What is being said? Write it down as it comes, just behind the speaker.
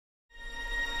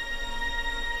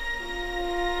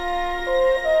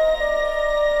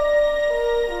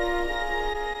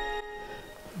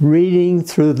Reading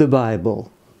through the Bible.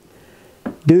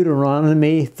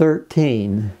 Deuteronomy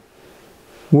 13.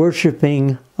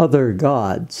 Worshipping other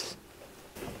gods.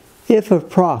 If a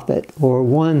prophet or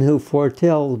one who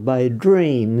foretells by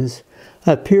dreams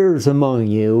appears among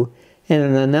you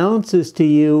and announces to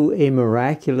you a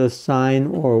miraculous sign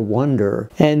or wonder,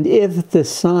 and if the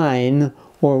sign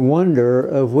or wonder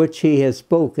of which he has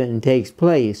spoken takes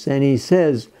place, and he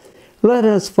says, "Let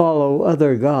us follow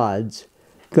other gods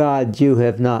you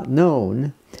have not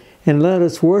known, and let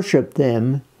us worship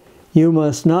them," you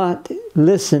must not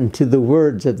listen to the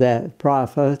words of that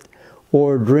prophet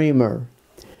or dreamer.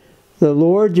 The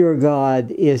Lord your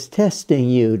God is testing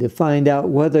you to find out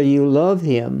whether you love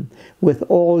Him with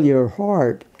all your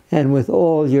heart and with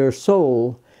all your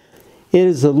soul. It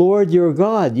is the Lord your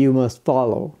God you must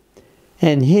follow,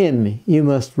 and Him you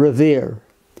must revere.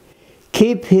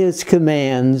 Keep His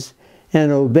commands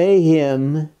and obey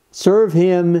Him. Serve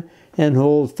Him and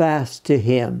hold fast to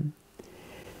Him.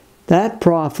 That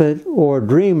prophet or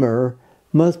dreamer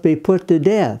must be put to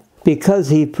death because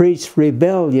he preached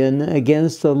rebellion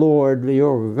against the Lord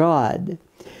your God,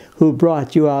 who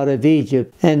brought you out of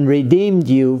Egypt and redeemed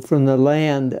you from the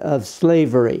land of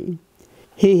slavery.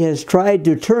 He has tried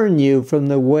to turn you from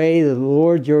the way the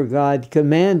Lord your God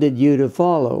commanded you to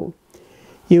follow.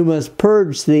 You must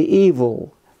purge the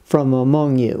evil from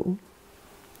among you.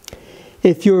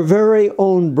 If your very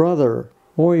own brother,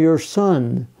 or your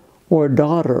son, or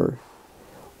daughter,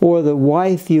 or the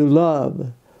wife you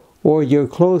love, or your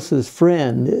closest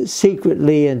friend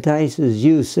secretly entices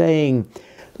you, saying,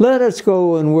 "Let us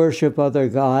go and worship other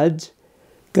gods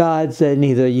that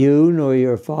neither you nor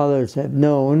your fathers have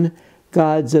known,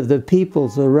 gods of the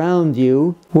peoples around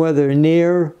you, whether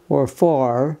near or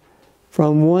far,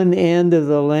 from one end of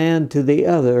the land to the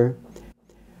other,"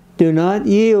 do not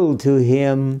yield to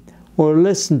him or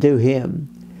listen to him.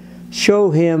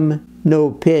 Show him no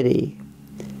pity.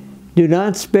 Do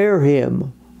not spare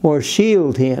him or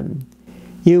shield him.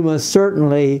 You must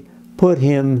certainly put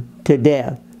him to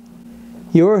death.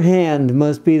 Your hand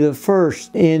must be the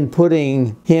first in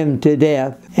putting him to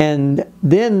death, and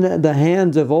then the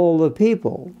hands of all the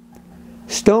people.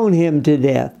 Stone him to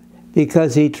death,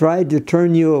 because he tried to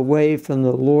turn you away from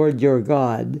the Lord your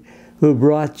God, who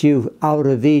brought you out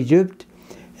of Egypt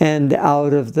and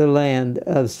out of the land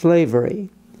of slavery.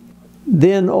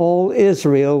 Then all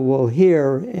Israel will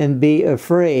hear and be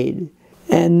afraid,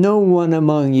 and no one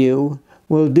among you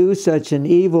will do such an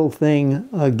evil thing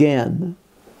again.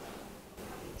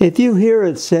 If you hear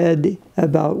it said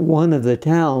about one of the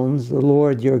towns the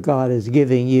Lord your God is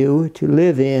giving you to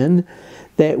live in,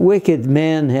 that wicked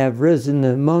men have risen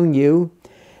among you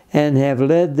and have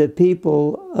led the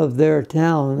people of their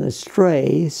town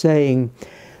astray, saying,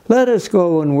 "Let us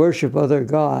go and worship other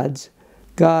gods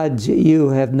you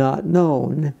have not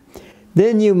known,"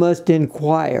 then you must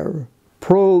inquire,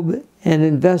 probe, and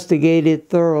investigate it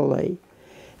thoroughly.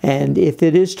 And if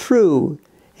it is true,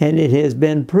 and it has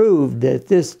been proved that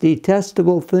this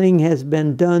detestable thing has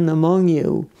been done among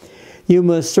you, you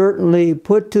must certainly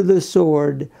put to the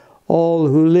sword all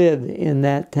who live in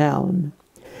that town.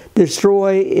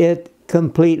 Destroy it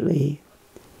completely,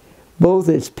 both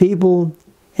its people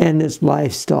and its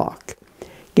livestock.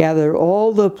 Gather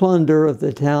all the plunder of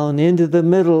the town into the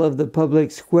middle of the public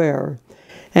square,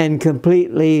 and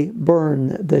completely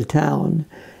burn the town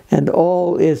and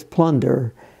all its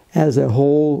plunder as a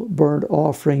whole burnt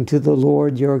offering to the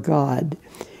Lord your God.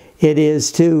 It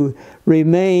is to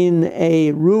remain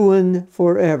a ruin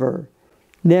forever,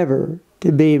 never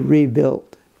to be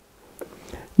rebuilt.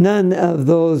 None of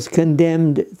those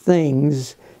condemned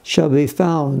things shall be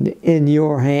found in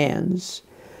your hands,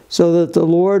 so that the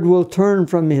Lord will turn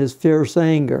from His fierce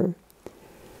anger.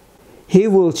 He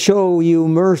will show you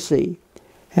mercy,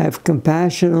 have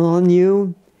compassion on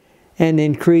you, and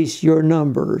increase your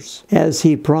numbers, as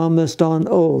He promised on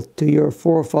oath to your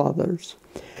forefathers,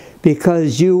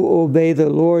 because you obey the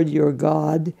Lord your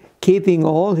God, keeping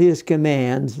all His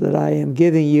commands that I am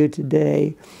giving you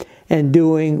today, and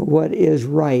doing what is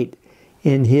right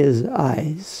in His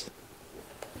eyes.